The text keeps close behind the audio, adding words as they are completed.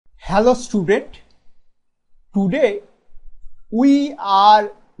Hello student, today we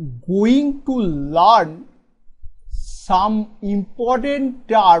are going to learn some important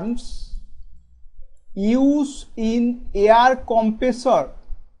terms used in air compressor.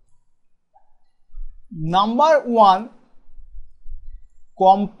 Number 1,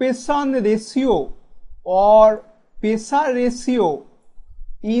 compression ratio or pressure ratio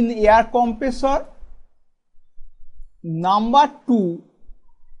in air compressor. Number 2,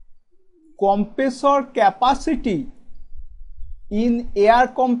 compressor capacity in air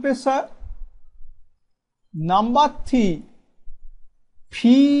compressor. Number 3,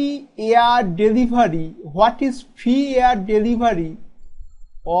 free air delivery. What is free air delivery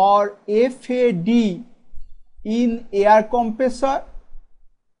or FAD in air compressor?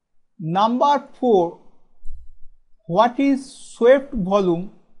 Number 4, what is swept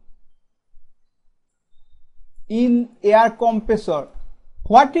volume in air compressor?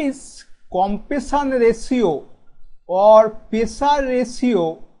 What is compression ratio or pressure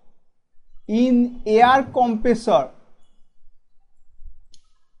ratio in air compressor?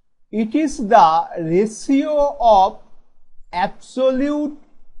 It is the ratio of absolute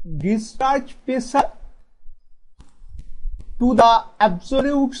discharge pressure to the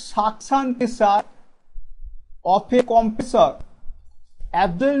absolute suction pressure of a compressor.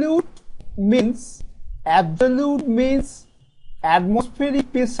 Absolute means atmospheric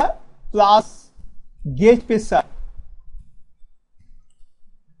pressure plus gauge pressure.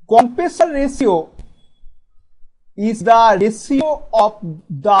 Compressor ratio is the ratio of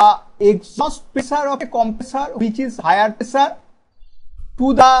the exhaust pressure of a compressor, which is higher pressure,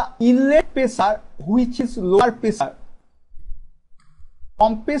 to the inlet pressure, which is lower pressure.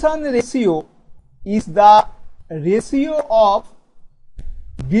 Compression ratio is the ratio of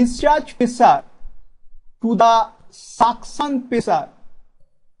discharge pressure to the suction pressure.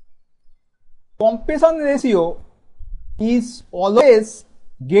 Compression ratio is always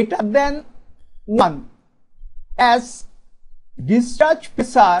greater than 1 as discharge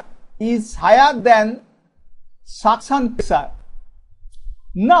pressure is higher than suction pressure.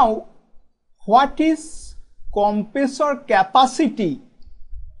 Now, what is compressor capacity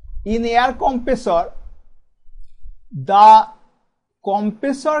in air compressor? The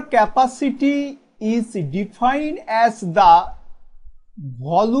compressor capacity is defined as the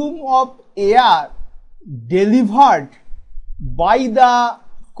volume of air delivered by the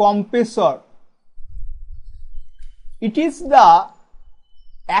compressor. It is the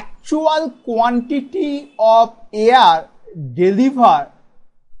actual quantity of air delivered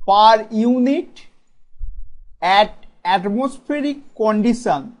per unit at atmospheric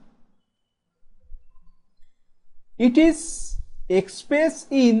condition. It is expressed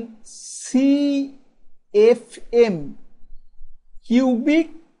in CFM, cubic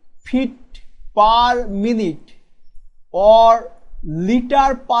feet per minute, or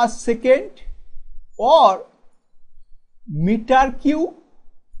liter per second, or meter cube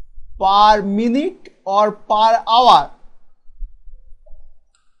per minute or per hour.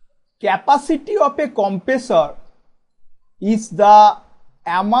 Capacity of a compressor is the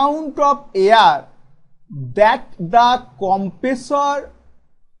amount of air that the compressor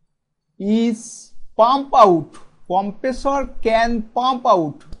is pump out. Compressor can pump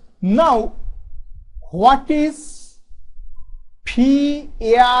out. Now, what is free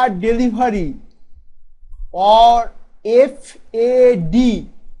air delivery or FAD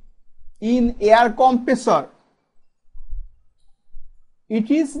in air compressor? It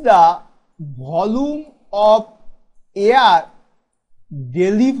is the volume of air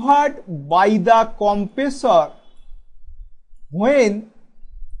delivered by the compressor when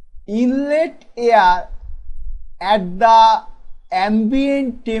inlet air at the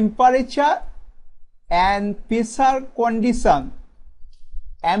ambient temperature and pressure condition.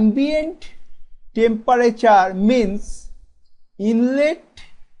 Ambient temperature means inlet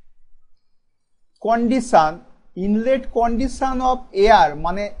condition of air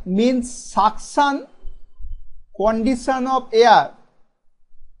means suction condition of air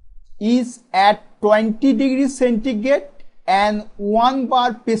is at 20 degrees centigrade and 1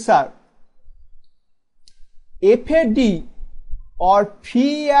 bar pressure. FAD or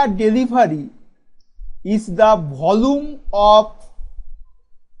free air delivery is the volume of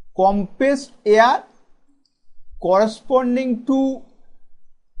compressed air corresponding to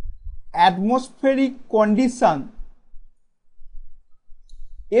atmospheric condition.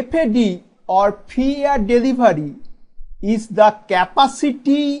 FAD or free air delivery is the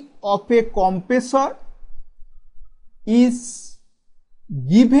capacity of a compressor is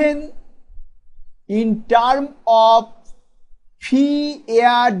given in terms of free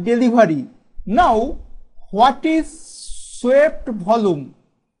air delivery. Now, what is swept volume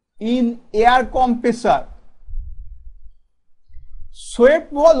in air compressor?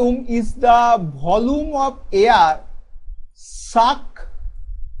 Swept volume is the volume of air sucked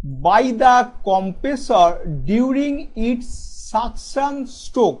by the compressor during its suction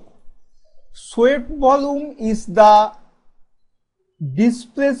stroke. Swept volume is the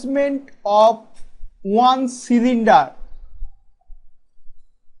displacement of one cylinder.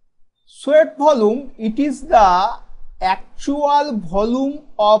 Swept volume, it is the actual volume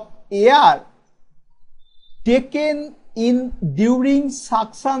of air taken in during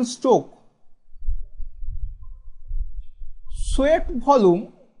suction stroke. Swept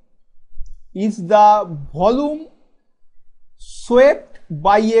volume is the volume swept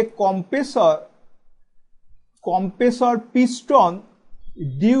by a compressor piston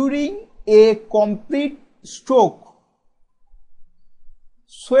during a complete stroke.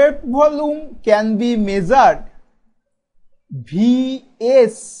 Swept volume can be measured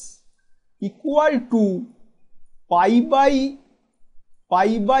Vs equal to pi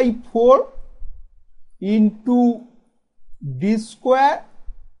by 4 into d square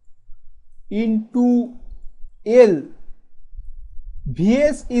into L.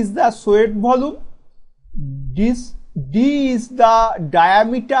 Vs is the swept volume, d is the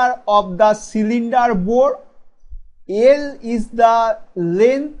diameter of the cylinder bore, L is the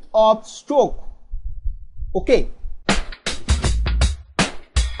length of stroke. Okay.